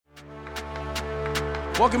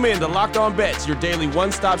Welcome in to Locked On Bets, your daily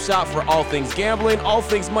one-stop shop for all things gambling, all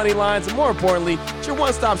things money lines, and more importantly, it's your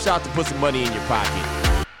one-stop shop to put some money in your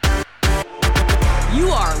pocket. You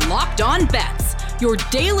are Locked On Bets, your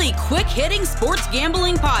daily quick-hitting sports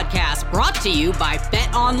gambling podcast brought to you by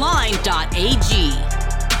BetOnline.ag.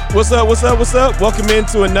 What's up? Welcome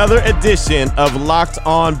into another edition of Locked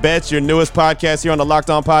On Bets, your newest podcast here on the Locked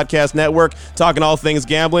On Podcast Network, talking all things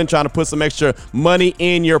gambling, trying to put some extra money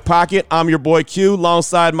in your pocket. I'm your boy Q,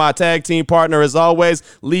 alongside my tag team partner, as always,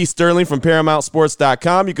 Lee Sterling from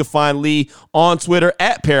ParamountSports.com. You can find Lee on Twitter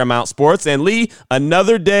at Paramount Sports. And Lee,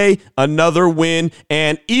 another day, another win,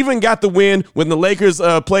 and even got the win when the Lakers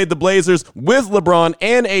played the Blazers with LeBron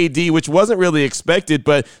and AD, which wasn't really expected,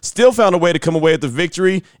 but still found a way to come away with the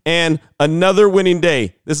victory. And another winning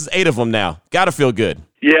day. This is 8 of them now. Got to feel good.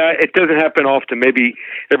 Yeah, it doesn't happen often, maybe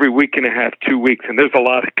every week and a half, 2 weeks. And there's a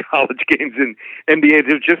lot of college games in NBA.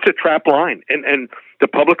 There's just a trap line. And the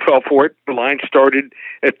public fell for it. The line started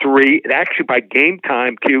at 3. And actually, by game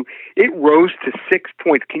time, Q, it rose to 6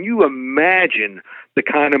 points. Can you imagine the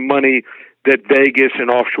kind of money that Vegas and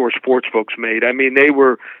offshore sports folks made? I mean, they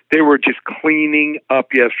were just cleaning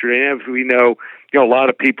up yesterday. And as we know, a lot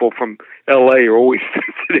of people from L.A. are always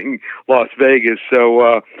visiting Las Vegas.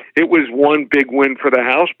 So it was one big win for the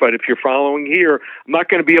house. But if you're following here, I'm not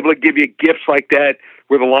going to be able to give you gifts like that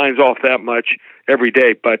where the line's off that much every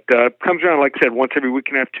day. But it comes around, like I said, once every week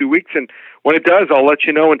and a half, 2 weeks. And when it does, I'll let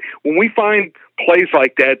you know. And when we find plays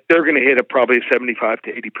like that, they're going to hit at probably a 75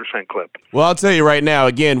 to 80% clip. Well, I'll tell you right now,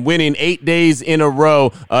 again, winning 8 days in a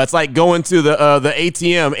row, it's like going to the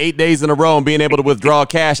ATM 8 days in a row and being able to withdraw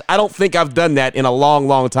cash. I don't think I've done that in a long,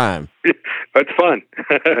 long time. That's fun.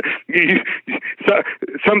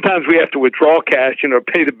 Sometimes we have to withdraw cash,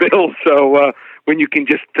 pay the bills. So when you can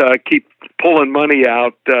just keep pulling money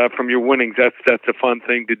out from your winnings, that's a fun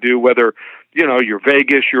thing to do. Whether you're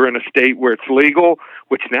Vegas, you're in a state where it's legal,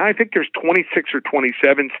 which now I think there's 26 or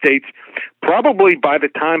 27 states. Probably by the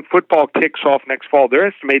time football kicks off next fall, they're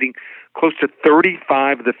estimating close to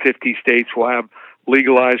 35 of the 50 states will have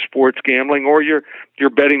legalized sports gambling. Or you're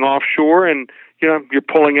betting offshore and you're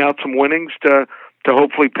pulling out some winnings to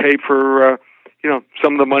hopefully pay for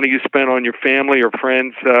some of the money you spent on your family or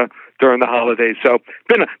friends during the holidays. So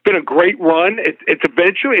been a great run.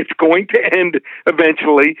 It's going to end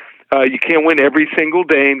eventually. You can't win every single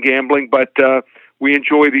day in gambling, but we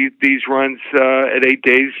enjoy these runs at 8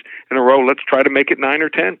 days in a row. Let's try to make it 9 or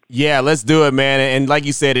 10. Yeah, let's do it, man. And like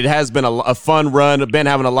you said, it has been a fun run. I've been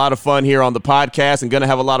having a lot of fun here on the podcast and going to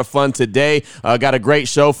have a lot of fun today. Got a great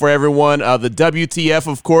show for everyone. The WTF,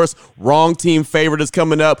 of course, wrong team favorite is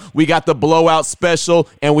coming up. We got the blowout special,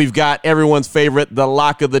 and we've got everyone's favorite, the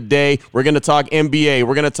lock of the day. We're going to talk NBA.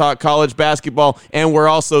 We're going to talk college basketball, and we're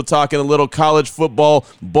also talking a little college football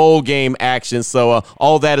bowl game action. So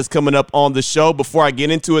all that is coming up on the show. Before I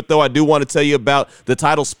get into it, though, I do want to tell you about the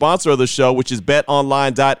title sponsor of the show, which is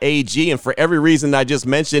BetOnline.ag. And for every reason I just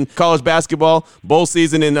mentioned, college basketball, bowl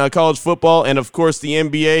season in college football, and of course the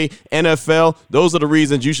NBA, NFL, those are the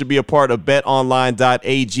reasons you should be a part of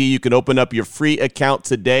BetOnline.ag. You can open up your free account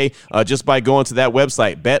today just by going to that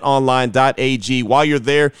website, BetOnline.ag. While you're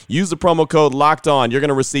there, use the promo code LOCKEDON. You're going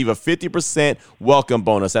to receive a 50% welcome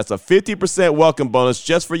bonus. That's a 50% welcome bonus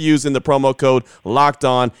just for using the promo code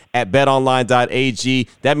LOCKEDON at BetOnline.ag.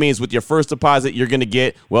 That means with your first deposit, you're going to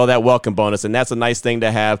get, that welcome bonus, and that's a nice thing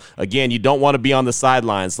to have. Again, you don't want to be on the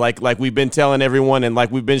sidelines. Like we've been telling everyone and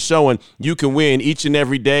like we've been showing, you can win each and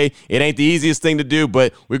every day. It ain't the easiest thing to do,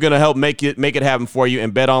 but we're going to help make it happen for you,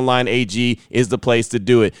 and BetOnline AG is the place to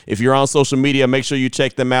do it. If you're on social media, make sure you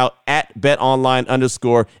check them out at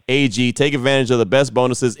BetOnline_AG. Take advantage of the best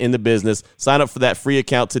bonuses in the business. Sign up for that free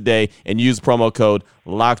account today and use promo code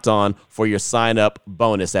LOCKEDON for your sign-up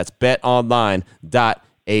bonus. That's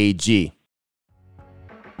BetOnline.ag.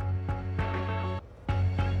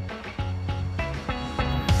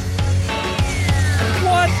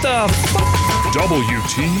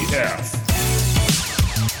 WTF.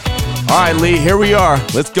 All right, Lee, here we are.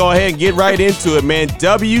 Let's go ahead and get right into it, man.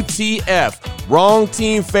 WTF. Wrong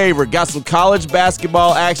team favorite. Got some college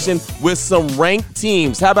basketball action with some ranked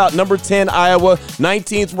teams. How about number 10, Iowa,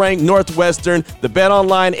 19th ranked Northwestern? The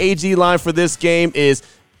BetOnline AG line for this game is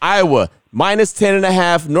Iowa, minus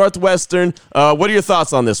 10.5, Northwestern. What are your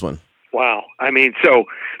thoughts on this one? Wow. I mean, so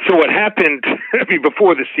what happened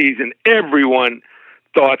before the season, everyone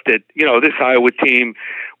thought that, this Iowa team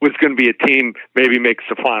was going to be a team maybe makes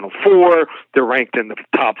the Final Four. They're ranked in the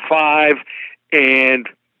top 5, and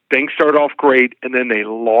things started off great, and then they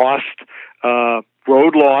lost,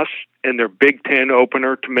 road loss in their Big Ten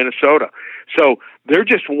opener to Minnesota. So they're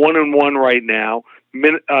just 1-1 right now.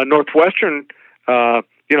 Northwestern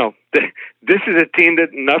This is a team that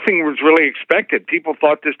nothing was really expected. People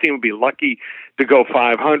thought this team would be lucky to go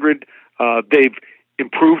 500. They've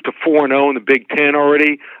improved to 4-0 in the Big Ten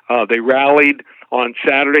already. They rallied on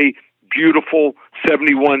Saturday. Beautiful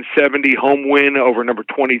 71-70 home win over number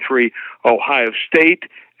 23 Ohio State.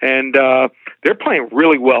 And they're playing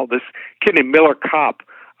really well. This kid named Miller Kopp,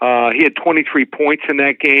 he had 23 points in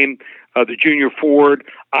that game, the junior forward.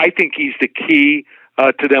 I think he's the key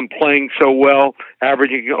to them playing so well,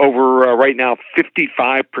 averaging over right now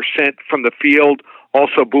 55% from the field.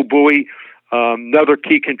 Also, Boo Buie, another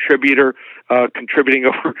key contributor, contributing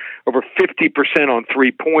over 50% on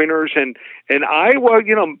 3-pointers. And Iowa,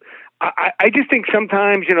 I just think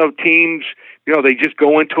sometimes, teams, they just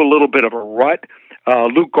go into a little bit of a rut.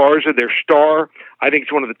 Luke Garza, their star, I think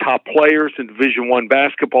he's one of the top players in Division I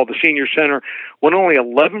basketball. The senior center went only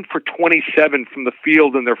 11 for 27 from the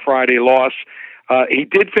field in their Friday loss. He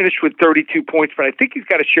did finish with 32 points, but I think he's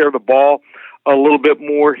got to share the ball a little bit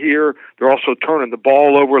more here. They're also turning the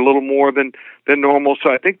ball over a little more than normal,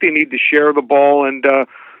 so I think they need to share the ball. And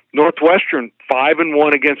Northwestern,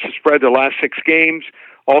 5-1 against the spread their last 6 games.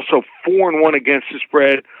 Also 4-1 against the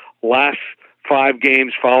spread last 5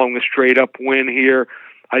 games following a straight-up win here.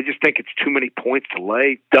 I just think it's too many points to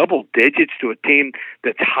lay. Double digits to a team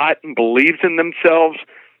that's hot and believes in themselves.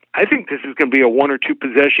 I think this is going to be a 1 or 2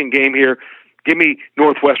 possession game here. Give me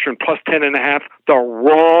Northwestern plus 10.5. The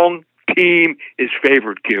wrong team is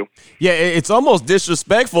favored, Q. Yeah, it's almost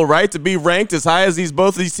disrespectful, right, to be ranked as high as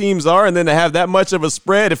both these teams are and then to have that much of a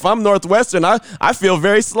spread. If I'm Northwestern, I feel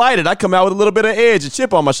very slighted. I come out with a little bit of edge, a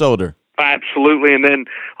chip on my shoulder. Absolutely, and then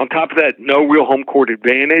on top of that, no real home court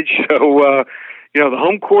advantage. So, the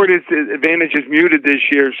home court advantage is muted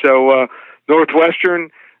this year. So,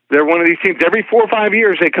 Northwestern, they're one of these teams. Every 4 or 5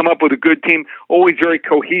 years, they come up with a good team. Always very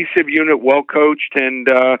cohesive unit, well coached, and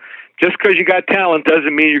just because you got talent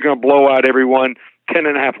doesn't mean you're going to blow out everyone.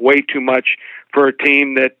 10.5, way too much for a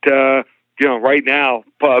team that right now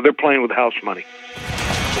they're playing with house money.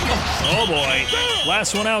 Oh, boy.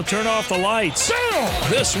 Last one out, turn off the lights.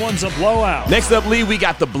 This one's a blowout. Next up, Lee, we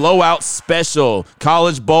got the blowout special.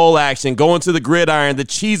 College bowl action, going to the gridiron, the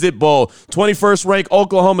Cheez-It Bowl. 21st ranked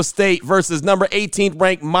Oklahoma State versus number 18th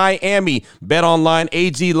ranked Miami. Bet online,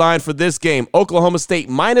 AG line for this game. Oklahoma State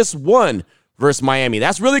 -1 versus Miami.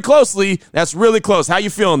 That's really close, Lee. That's really close. How you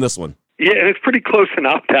feeling this one? Yeah, and it's pretty close in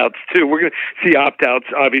opt-outs, too. We're going to see opt-outs,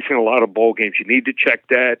 obviously, in a lot of bowl games. You need to check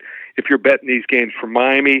that if you're betting these games for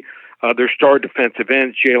Miami. Their star defensive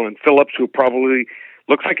ends, Jalen Phillips, who probably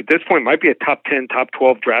looks like at this point might be a top 10, top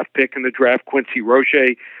 12 draft pick in the draft. Quincy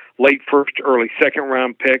Roche, late first, early second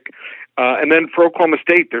round pick. And then for Oklahoma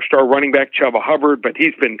State, their star running back, Chuba Hubbard, but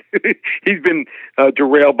he's been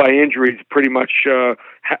derailed by injuries pretty much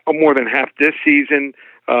more than half this season.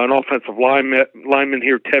 An offensive lineman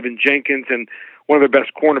here, Tevin Jenkins, and one of their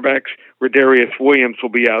best cornerbacks, Rodarius Williams, will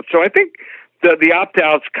be out. So I think the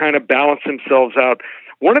opt-outs kind of balance themselves out.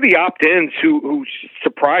 One of the opt-ins who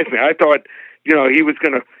surprised me, I thought, he was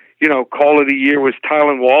going to, call it a year, was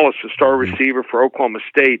Tylan Wallace, the star receiver for Oklahoma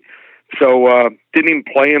State. So didn't even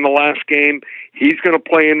play in the last game. He's going to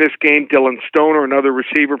play in this game. Dylan Stoner, another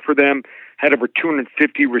receiver for them, had over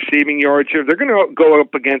 250 receiving yards here. They're going to go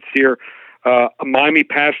up against here a Miami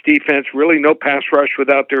pass defense, really no pass rush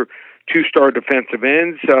without their 2-star defensive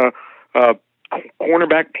ends.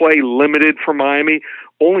 Cornerback play limited for Miami.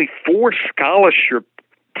 Only 4 scholarship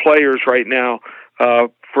players right now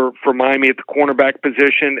for Miami at the cornerback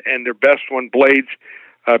position, and their best one, Blades.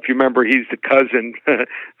 If you remember, he's the cousin.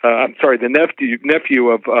 The nephew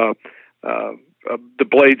of the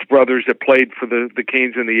Blades brothers that played for the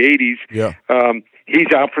Canes in the 80s. Yeah.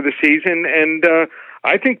 He's out for the season, and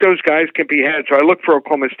I think those guys can be had. So I look for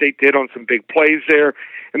Oklahoma State to hit on some big plays there.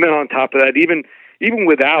 And then on top of that, even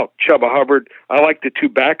without Chuba Hubbard, I like the 2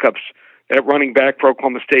 backups at running back for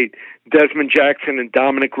Oklahoma State, Desmond Jackson and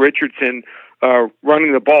Dominic Richardson,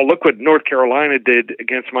 running the ball. Look what North Carolina did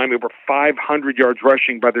against Miami, over 500 yards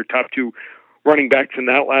rushing by their top 2 running backs in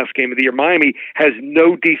that last game of the year. Miami has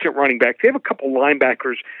no decent running backs. They have a couple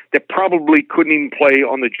linebackers that probably couldn't even play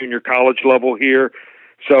on the junior college level here.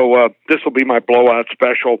 So this will be my blowout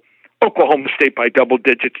special. Oklahoma State by double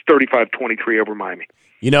digits, 35-23 over Miami.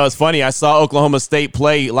 It's funny. I saw Oklahoma State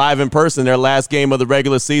play live in person their last game of the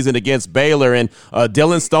regular season against Baylor. And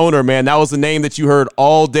Dylan Stoner, man, that was the name that you heard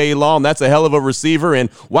all day long. That's a hell of a receiver.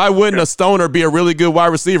 And why wouldn't a Stoner be a really good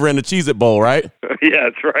wide receiver in the Cheez-It Bowl, right? Yeah,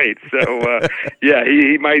 that's right. So,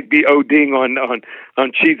 he might be ODing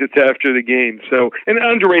on Cheez-Its after the game. So, and an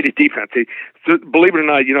underrated defense. So, believe it or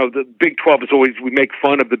not, the Big 12 is always, we make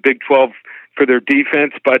fun of the Big 12 for their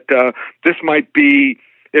defense, but this might be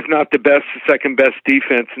if not the best, the second best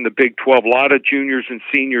defense in the Big 12. A lot of juniors and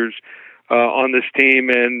seniors on this team,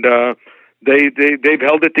 and they've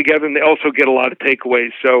held it together, and they also get a lot of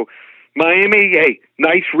takeaways. So Miami, hey,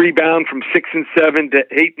 nice rebound from 6-7 to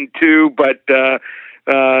 8-2, but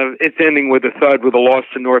it's ending with a thud with a loss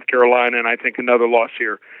to North Carolina, and I think another loss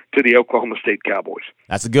here to the Oklahoma State Cowboys.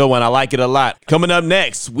 That's a good one. I like it a lot. Coming up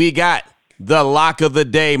next, we got the lock of the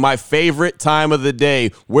day, my favorite time of the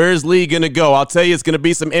day. Where's Lee going to go? I'll tell you, it's going to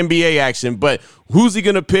be some NBA action, but who's he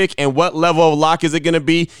going to pick and what level of lock is it going to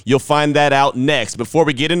be? You'll find that out next. Before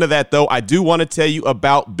we get into that, though, I do want to tell you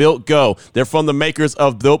about Built Go. They're from the makers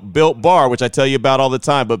of Built Bar, which I tell you about all the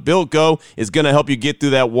time. But Built Go is going to help you get through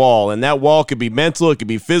that wall. And that wall could be mental. It could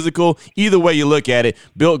be physical. Either way you look at it,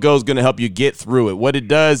 Built Go is going to help you get through it. What it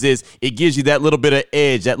does is it gives you that little bit of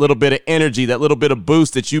edge, that little bit of energy, that little bit of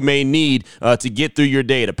boost that you may need to get through your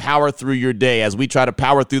day, to power through your day. As we try to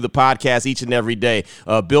power through the podcast each and every day,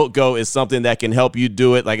 Built Go is something that can help you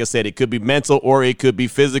do it. Like I said, it could be mental or it could be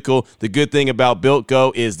physical. The good thing about Built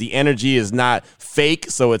Go is the energy is not fake,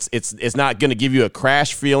 so it's not going to give you a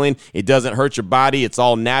crash feeling. It doesn't hurt your body. It's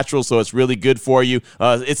all natural, so it's really good for you.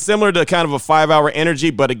 It's similar to kind of a 5-hour energy,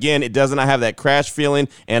 but again, it does not have that crash feeling.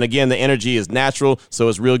 And again, the energy is natural, so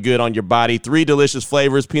it's real good on your body. 3 delicious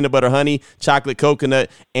flavors: peanut butter honey, chocolate coconut,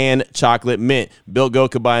 and chocolate mint. Built Go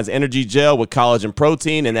combines energy gel with collagen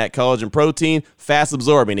protein, and that collagen protein, fast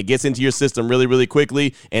absorbing. It gets into your system really, really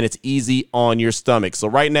quickly, and it's easy on your stomach. So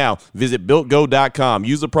right now, visit BuiltGo.com.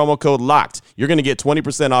 Use the promo code LOCKED. You're going to get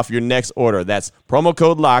 20% off your next order. That's promo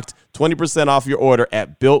code LOCKED, 20% off your order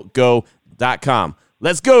at BuiltGo.com.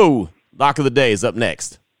 Let's go. Lock of the day is up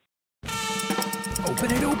next.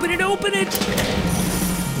 Open it, open it, open it.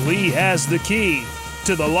 Lee has the key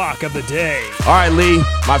to the lock of the day. All right, Lee,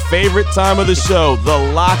 my favorite time of the show, the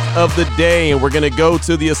lock of the day, and we're going to go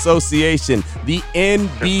to the association, the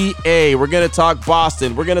NBA. We're going to talk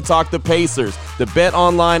Boston. We're going to talk the Pacers. The Bet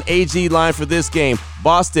Online AG line for this game,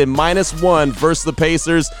 Boston -1 versus the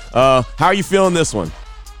Pacers. How are you feeling this one?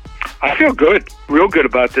 I feel good, real good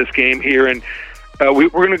about this game here, and we're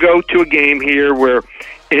going to go to a game here where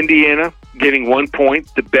Indiana getting 1 point,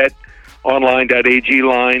 the Bet Online.ag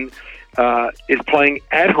line, is playing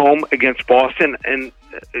at home against Boston. And,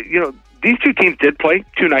 these two teams did play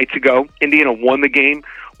 2 nights ago. Indiana won the game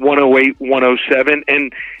 108-107.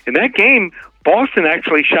 And in that game, Boston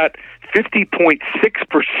actually shot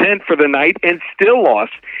 50.6% for the night and still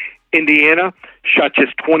lost. Indiana shot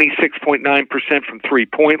just 26.9% from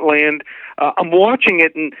three-point land. I'm watching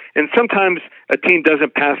it, and sometimes a team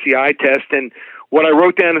doesn't pass the eye test. And what I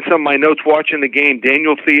wrote down in some of my notes watching the game,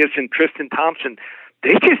 Daniel Theus and Tristan Thompson,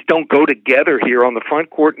 they just don't go together here on the front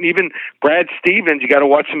court. And even Brad Stevens, you got to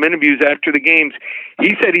watch some interviews after the games.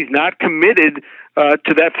 He said he's not committed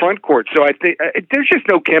to that front court. So I think there's just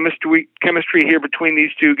no chemistry here between these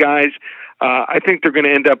two guys. I think they're going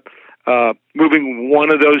to end up moving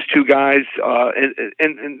one of those two guys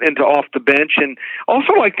into off the bench, and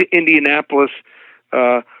also like the Indianapolis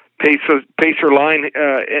Pacer line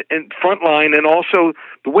and front line, and also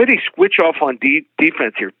the way they switch off on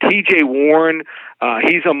defense here. T.J. Warren,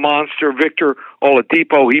 he's a monster. Victor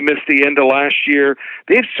Oladipo, he missed the end of last year.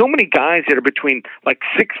 They have so many guys that are between like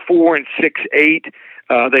 6'4" and 6'8".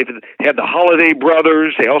 They've had the Holiday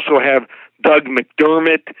brothers. They also have Doug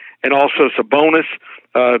McDermott and also Sabonis,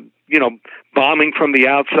 bombing from the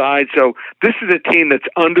outside. So this is a team that's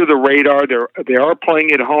under the radar. They are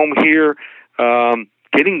playing at home here.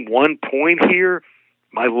 Getting 1 point here,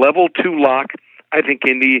 my level 2 lock. I think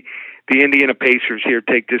the Indiana Pacers here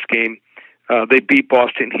take this game. They beat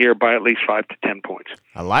Boston here by at least 5 to 10 points.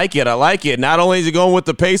 I like it. Not only is he going with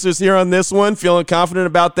the Pacers here on this one, feeling confident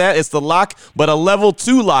about that. It's the lock, but a level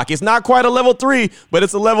 2 lock. It's not quite a level 3, but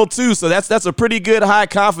it's a level 2. So that's a pretty good high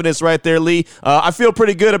confidence right there, Lee. I feel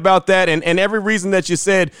pretty good about that, and every reason that you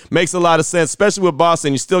said makes a lot of sense, especially with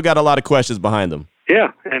Boston. You still got a lot of questions behind them.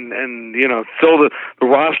 Yeah, and still the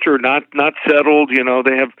roster not settled.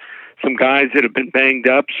 They have some guys that have been banged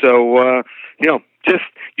up. So just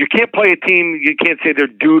you can't play a team. You can't say they're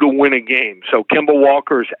due to win a game. So Kemba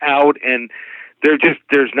Walker's out, and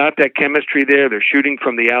there's not that chemistry there. They're shooting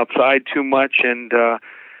from the outside too much, and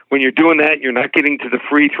when you're doing that, you're not getting to the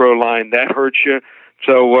free throw line. That hurts you.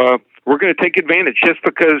 So we're going to take advantage just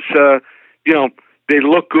because they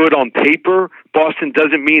look good on paper. Boston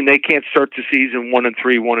doesn't mean they can't start the season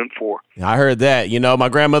 1-3, 1-4. I heard that. My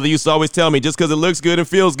grandmother used to always tell me, just because it looks good and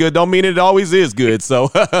feels good, don't mean it always is good. So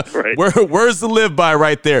right. Words to live by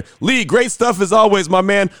right there. Lee, great stuff as always, my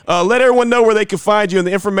man. Let everyone know where they can find you and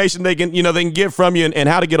the information they can get from you and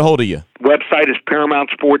how to get a hold of you. Website is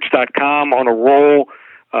ParamountSports.com. On a roll.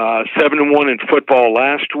 7-1 in football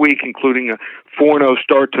last week, including a 4-0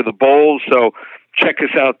 start to the bowl. So check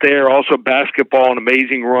us out there. Also basketball, an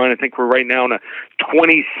amazing run. I think we're right now on a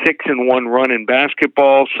 26-1 run in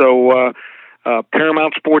basketball. So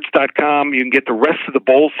ParamountSports.com. You can get the rest of the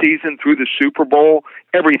bowl season through the Super Bowl,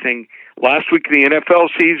 everything. Last week of the NFL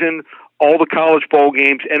season, all the college bowl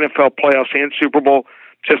games, NFL playoffs, and Super Bowl,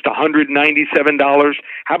 just $197.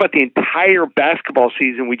 How about the entire basketball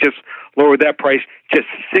season? We just lowered that price, just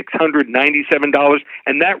 $697.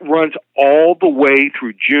 And that runs all the way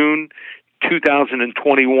through June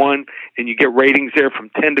 2021, and you get ratings there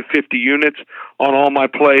from 10 to 50 units on all my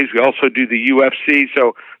plays. We also do the UFC,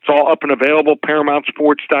 so it's all up and available,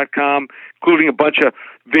 ParamountSports.com, including a bunch of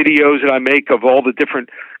videos that I make of all the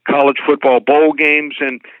different college football bowl games.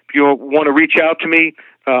 And if you want to reach out to me,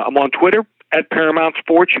 I'm on Twitter, at Paramount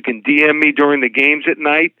Sports. You can DM me during the games at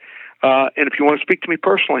night. And if you want to speak to me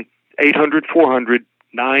personally,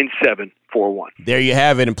 800-400-9741. There you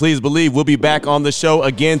have it. And please believe we'll be back on the show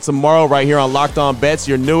again tomorrow right here on Locked On Bets,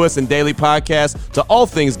 your newest and daily podcast to all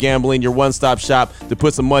things gambling, your one-stop shop to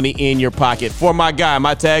put some money in your pocket. For my guy,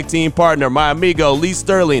 my tag team partner, my amigo, Lee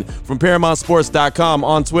Sterling from ParamountSports.com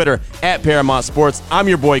on Twitter, at Paramount Sports. I'm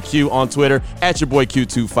your boy Q on Twitter, at your boy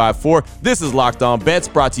Q254. This is Locked On Bets,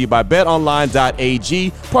 brought to you by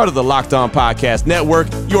BetOnline.ag, part of the Locked On Podcast Network,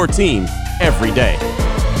 your team every day.